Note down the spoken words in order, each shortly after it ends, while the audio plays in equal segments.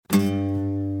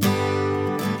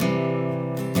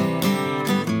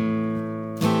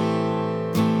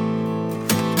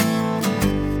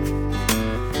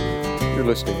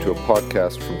listening to a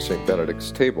podcast from St.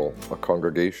 Benedict's Table, a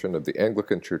congregation of the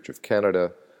Anglican Church of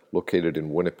Canada located in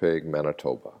Winnipeg,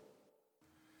 Manitoba.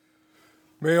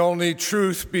 May only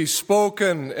truth be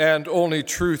spoken and only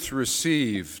truth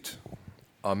received.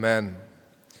 Amen.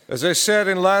 As I said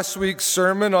in last week's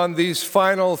sermon, on these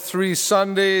final 3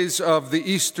 Sundays of the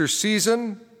Easter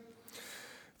season,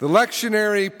 the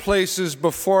lectionary places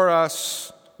before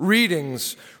us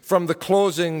readings from the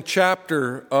closing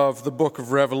chapter of the book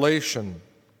of Revelation.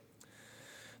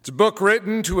 It's a book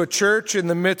written to a church in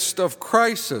the midst of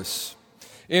crisis,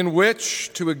 in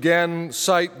which, to again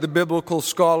cite the biblical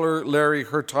scholar Larry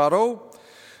Hurtado,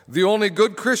 the only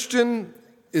good Christian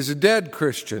is a dead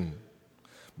Christian,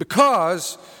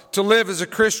 because to live as a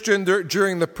Christian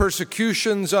during the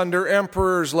persecutions under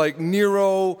emperors like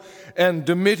Nero and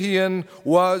Domitian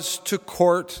was to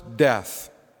court death.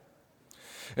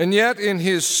 And yet, in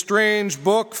his strange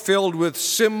book filled with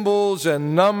symbols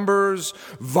and numbers,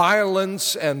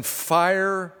 violence and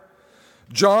fire,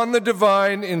 John the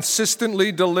Divine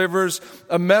insistently delivers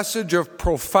a message of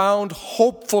profound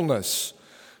hopefulness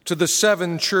to the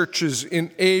 7 churches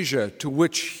in Asia to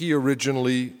which he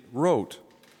originally wrote.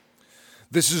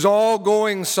 This is all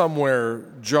going somewhere,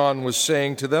 John was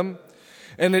saying to them,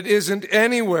 and it isn't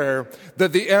anywhere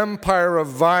that the empire of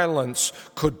violence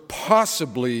could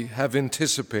possibly have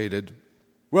anticipated.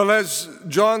 Well, as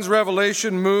John's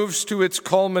revelation moves to its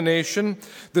culmination,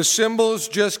 the symbols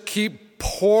just keep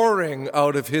pouring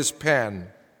out of his pen.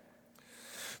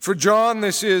 For John,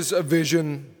 this is a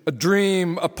vision, a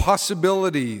dream, a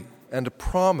possibility, and a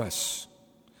promise.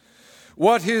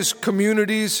 What his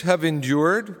communities have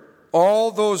endured,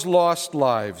 all those lost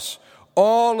lives,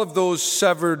 all of those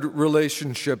severed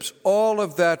relationships, all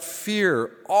of that fear,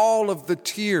 all of the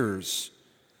tears,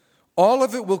 all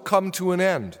of it will come to an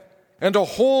end, and a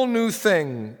whole new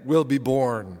thing will be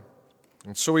born.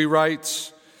 And so he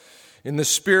writes, "In the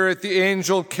Spirit the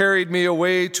angel carried me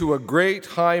away to a great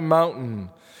high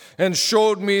mountain and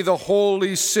showed me the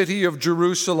holy city of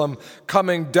Jerusalem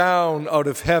coming down out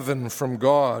of heaven from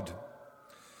God."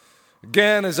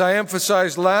 Again, as I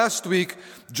emphasized last week,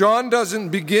 John doesn't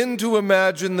begin to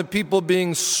imagine the people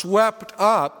being swept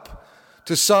up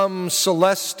to some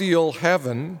celestial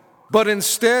heaven, but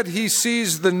instead he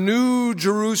sees the new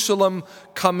Jerusalem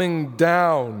coming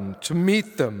down to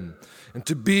meet them and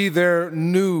to be their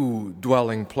new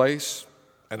dwelling place.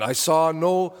 "And I saw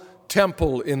no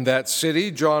temple in that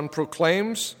city," John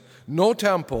proclaims, "no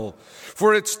temple,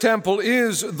 for its temple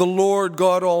is the Lord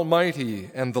God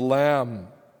Almighty and the Lamb."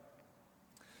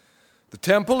 The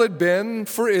temple had been,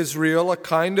 for Israel, a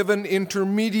kind of an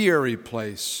intermediary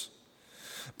place,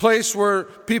 a place where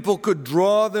people could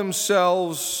draw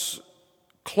themselves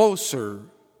closer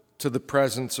to the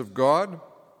presence of God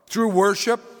through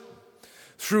worship,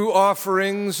 through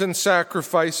offerings and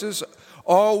sacrifices,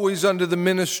 always under the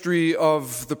ministry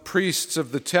of the priests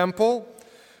of the temple.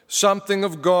 Something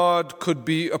of God could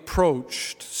be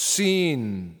approached,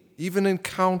 seen, even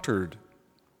encountered.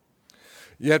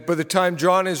 Yet by the time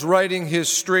John is writing his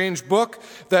strange book,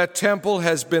 that temple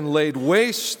has been laid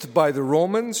waste by the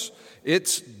Romans.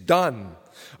 It's done.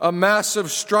 A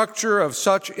massive structure of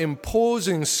such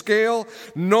imposing scale,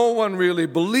 no one really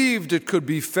believed it could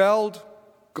be felled.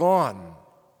 Gone.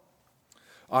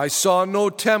 "I saw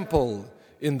no temple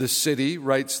in the city,"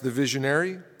 writes the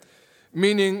visionary,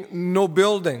 meaning no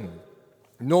building,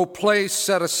 no place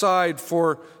set aside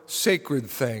for sacred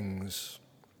things.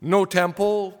 No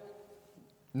temple,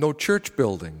 no church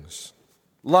buildings.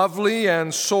 Lovely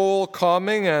and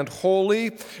soul-calming and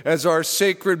holy as our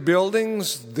sacred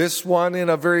buildings, this one in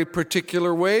a very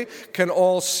particular way, can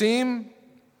all seem,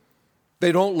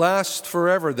 they don't last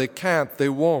forever. They can't, they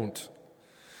won't.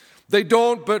 They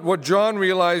don't, but what John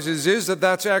realizes is that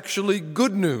that's actually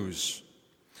good news.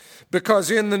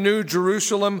 Because in the New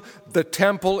Jerusalem, the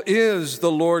temple is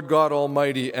the Lord God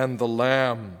Almighty and the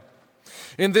Lamb.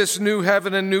 In this new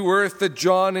heaven and new earth that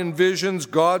John envisions,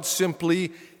 God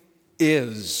simply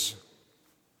is.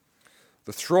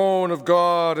 The throne of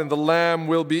God and the Lamb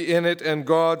will be in it, and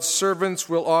God's servants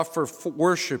will offer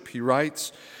worship, he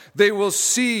writes. They will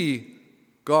see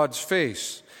God's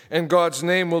face, and God's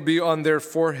name will be on their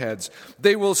foreheads.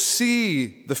 They will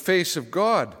see the face of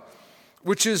God,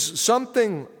 which is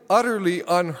something utterly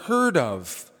unheard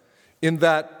of in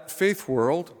that faith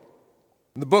world.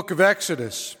 In the book of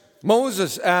Exodus,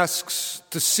 Moses asks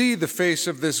to see the face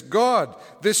of this God,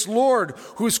 this Lord,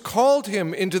 who's called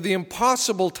him into the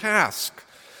impossible task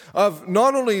of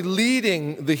not only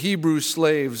leading the Hebrew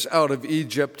slaves out of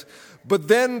Egypt, but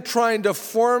then trying to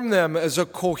form them as a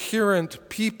coherent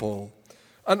people,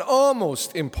 an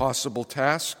almost impossible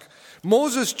task,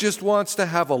 Moses just wants to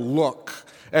have a look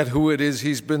at who it is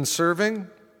he's been serving.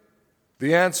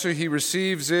 The answer he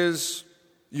receives is,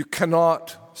 "You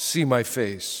cannot see my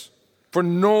face, for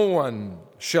no one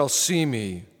shall see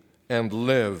me and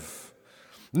live."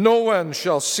 No one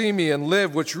shall see me and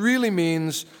live, which really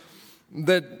means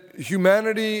that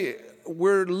humanity,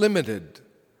 we're limited.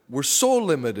 We're so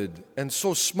limited and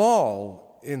so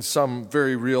small in some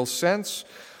very real sense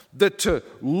that to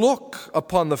look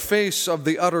upon the face of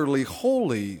the utterly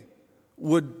holy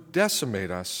would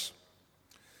decimate us,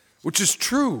 which is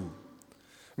true.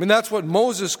 I mean, that's what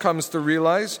Moses comes to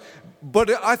realize, but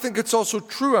I think it's also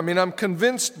true. I mean, I'm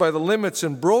convinced by the limits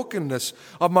and brokenness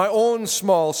of my own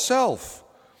small self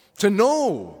to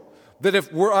know that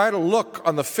if were I to look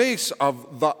on the face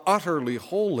of the utterly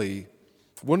holy,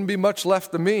 wouldn't be much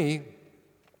left of me.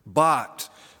 But,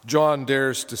 John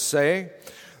dares to say,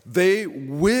 we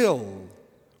will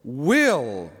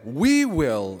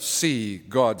see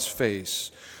God's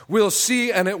face. We'll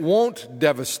see, and it won't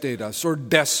devastate us or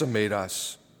decimate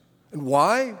us. And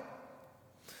why?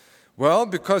 Well,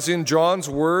 because in John's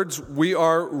words, we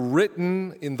are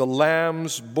written in the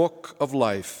Lamb's book of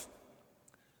life,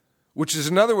 which is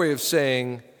another way of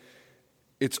saying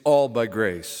it's all by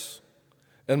grace.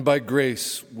 And by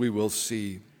grace we will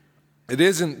see. It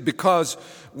isn't because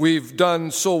we've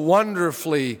done so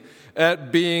wonderfully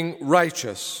at being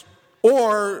righteous,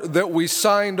 or that we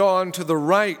signed on to the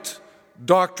right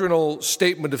doctrinal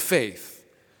statement of faith,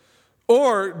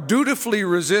 or dutifully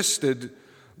resisted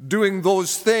doing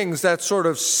those things, that sort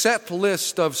of set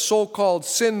list of so-called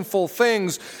sinful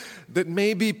things that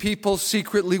maybe people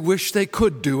secretly wish they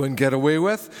could do and get away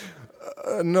with.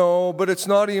 No, but it's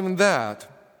not even that.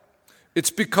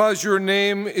 It's because your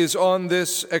name is on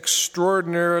this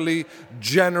extraordinarily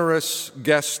generous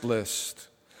guest list,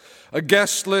 a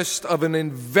guest list of an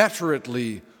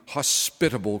inveterately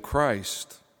hospitable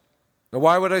Christ. Now,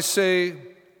 why would I say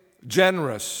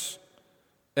generous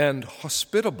and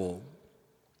hospitable?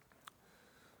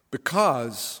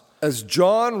 Because as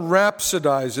John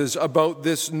rhapsodizes about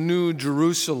this new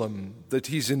Jerusalem that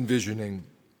he's envisioning,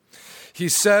 he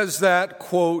says that,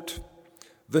 quote,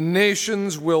 "The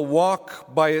nations will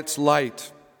walk by its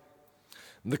light.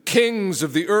 The kings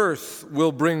of the earth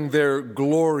will bring their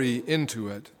glory into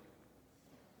it."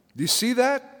 Do you see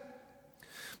that?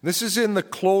 This is in the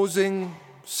closing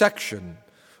section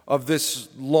of this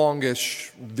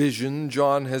longish vision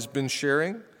John has been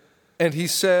sharing. And he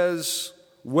says,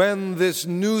 when this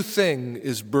new thing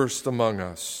is burst among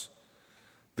us,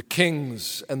 the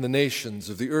kings and the nations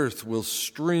of the earth will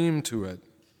stream to it.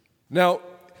 Now,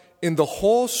 in the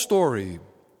whole story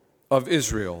of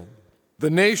Israel, the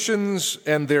nations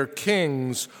and their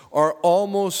kings are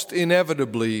almost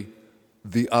inevitably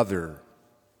the other.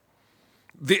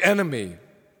 The enemy,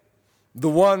 the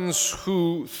ones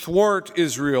who thwart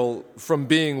Israel from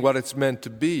being what it's meant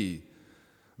to be,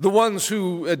 the ones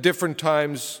who at different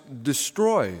times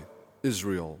destroy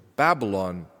Israel,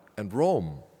 Babylon, and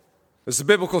Rome. As the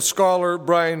biblical scholar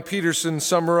Brian Peterson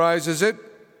summarizes it,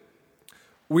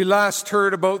 we last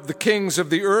heard about the kings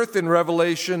of the earth in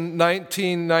Revelation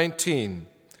 19:19,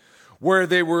 where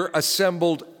they were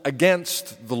assembled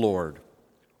against the Lord.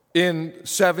 In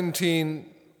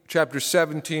chapter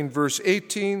 17, verse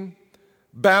 18,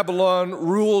 Babylon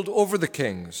ruled over the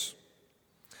kings.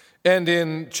 And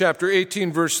in chapter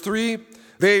 18, verse 3,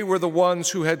 they were the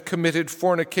ones who had committed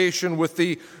fornication with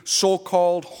the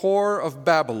so-called whore of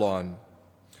Babylon.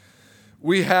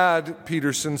 We had,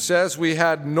 Peterson says, we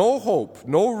had no hope,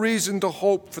 no reason to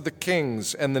hope for the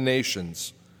kings and the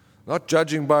nations. Not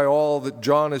judging by all that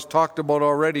John has talked about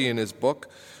already in his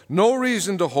book. No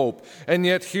reason to hope, and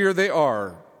yet here they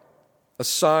are, a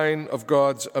sign of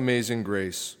God's amazing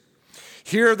grace.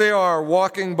 Here they are,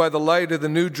 walking by the light of the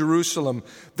New Jerusalem,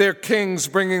 their kings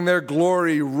bringing their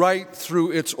glory right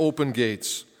through its open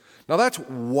gates. Now that's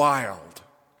wild.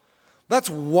 That's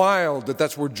wild that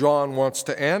that's where John wants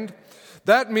to end.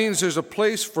 That means there's a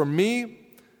place for me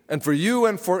and for you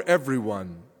and for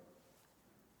everyone.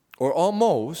 Or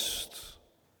almost.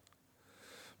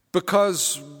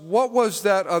 Because what was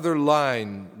that other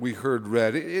line we heard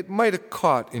read? It might have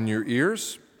caught in your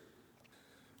ears.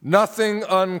 Nothing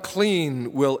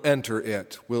unclean will enter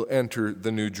it, will enter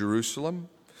the New Jerusalem,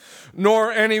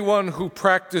 nor anyone who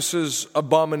practices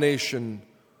abomination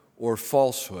or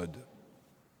falsehood.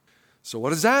 So what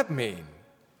does that mean?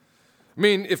 I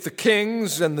mean, if the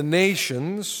kings and the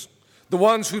nations, the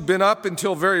ones who'd been up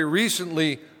until very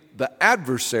recently the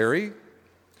adversary,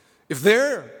 if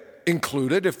they're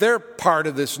included, if they're part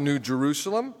of this New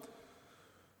Jerusalem,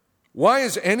 why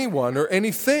is anyone or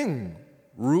anything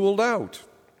ruled out?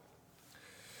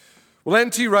 Well,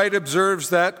 N.T. Wright observes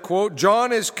that, quote,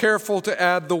 John is careful to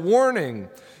add the warning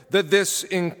that this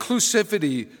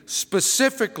inclusivity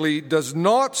specifically does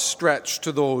not stretch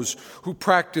to those who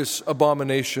practice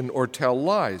abomination or tell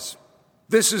lies.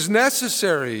 This is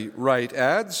necessary, Wright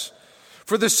adds,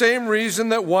 for the same reason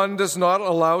that one does not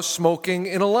allow smoking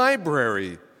in a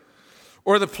library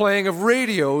or the playing of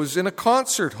radios in a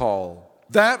concert hall.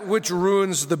 That which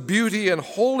ruins the beauty and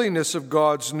holiness of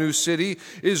God's new city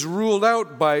is ruled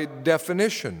out by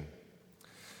definition.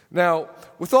 Now,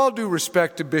 with all due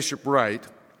respect to Bishop Wright,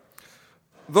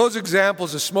 those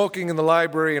examples of smoking in the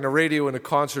library and a radio in a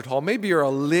concert hall maybe are a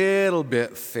little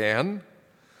bit thin.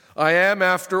 I am,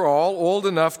 after all, old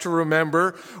enough to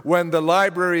remember when the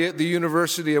library at the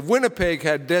University of Winnipeg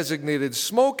had designated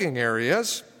smoking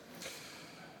areas.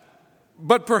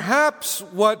 But perhaps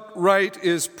what Wright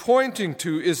is pointing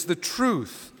to is the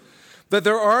truth that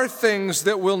there are things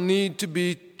that will need to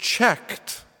be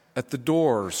checked at the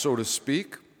door, so to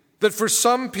speak, that for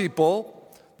some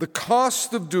people, the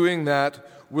cost of doing that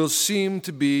will seem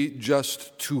to be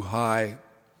just too high.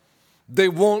 They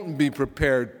won't be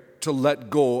prepared to let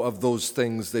go of those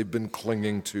things they've been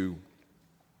clinging to.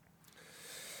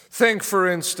 Think, for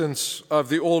instance, of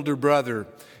the older brother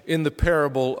in the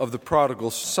parable of the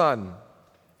prodigal son,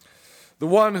 the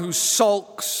one who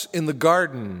sulks in the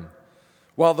garden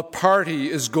while the party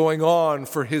is going on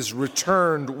for his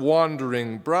returned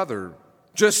wandering brother.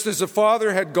 Just as the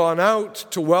father had gone out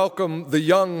to welcome the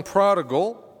young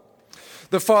prodigal,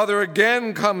 the father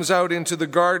again comes out into the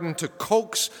garden to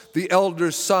coax the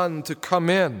elder son to come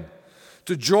in,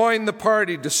 to join the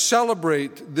party, to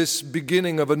celebrate this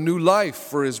beginning of a new life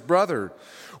for his brother.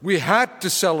 We had to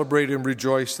celebrate and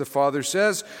rejoice, the father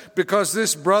says, because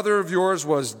this brother of yours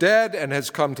was dead and has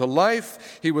come to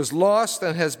life. He was lost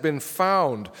and has been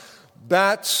found.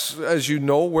 That's, as you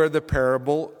know, where the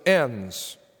parable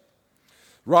ends.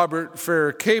 Robert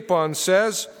Farrar Capon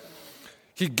says,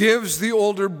 he gives the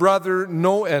older brother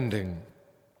no ending.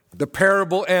 The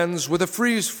parable ends with a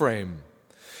freeze frame.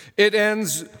 It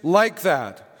ends like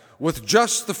that, with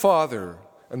just the father,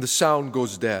 and the sound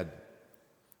goes dead.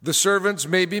 The servants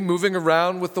may be moving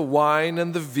around with the wine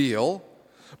and the veal,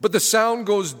 but the sound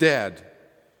goes dead.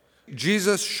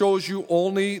 Jesus shows you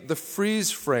only the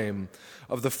freeze frame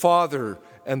of the father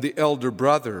and the elder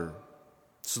brother.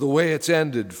 It's the way it's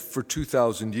ended for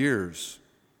 2,000 years.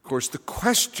 Of course, the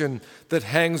question that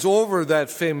hangs over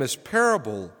that famous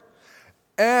parable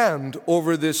and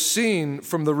over this scene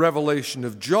from the Revelation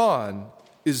of John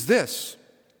is this: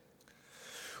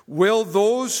 will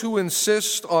those who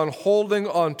insist on holding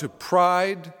on to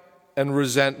pride and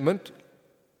resentment,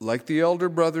 like the elder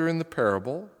brother in the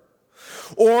parable,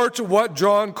 or to what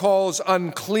John calls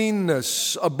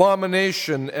uncleanness,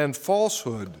 abomination, and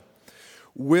falsehood,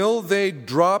 will they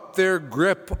drop their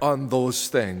grip on those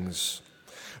things,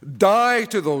 die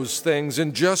to those things,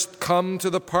 and just come to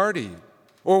the party?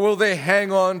 Or will they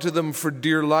hang on to them for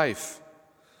dear life?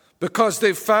 Because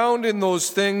they've found in those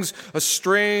things a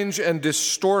strange and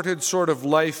distorted sort of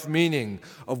life meaning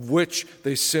of which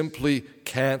they simply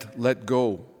can't let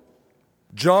go.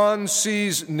 John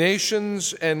sees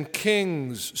nations and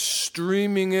kings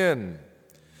streaming in,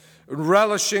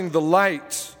 relishing the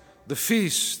light, the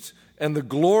feast, and the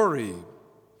glory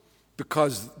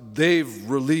because they've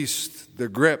released their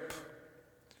grip.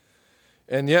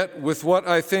 And yet, with what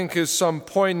I think is some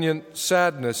poignant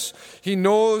sadness, he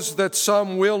knows that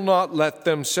some will not let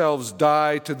themselves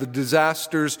die to the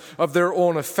disasters of their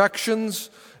own affections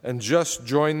and just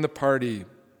join the party.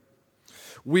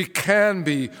 We can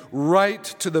be, right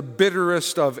to the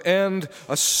bitterest of end,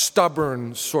 a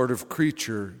stubborn sort of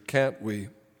creature, can't we?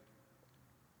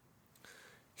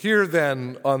 Here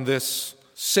then, on this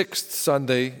 6th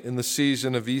Sunday in the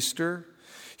season of Easter,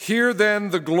 hear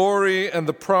then the glory and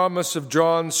the promise of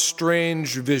John's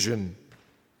strange vision,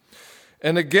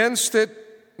 and against it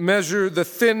measure the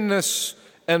thinness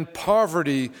and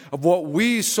poverty of what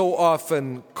we so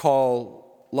often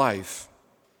call life.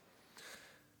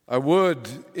 I would,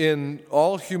 in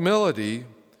all humility,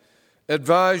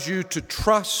 advise you to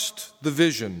trust the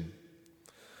vision.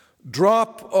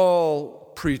 Drop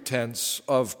all pretense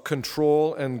of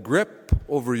control and grip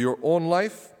over your own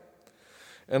life,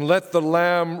 and let the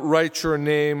Lamb write your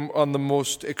name on the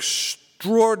most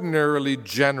extraordinarily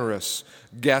generous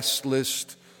guest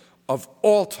list of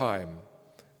all time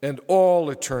and all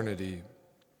eternity.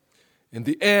 In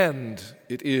the end,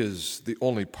 it is the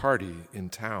only party in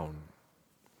town.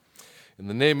 In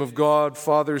the name of God,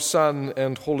 Father, Son,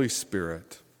 and Holy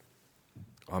Spirit.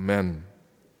 Amen.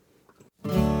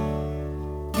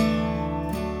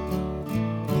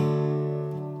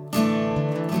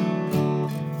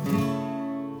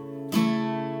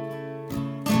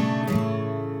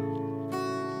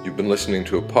 You've been listening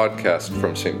to a podcast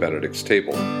from St. Benedict's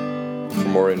Table. For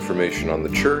more information on the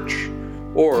church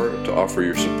or to offer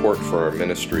your support for our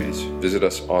ministries, visit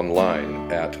us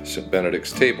online at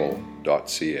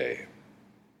stbenedictstable.ca.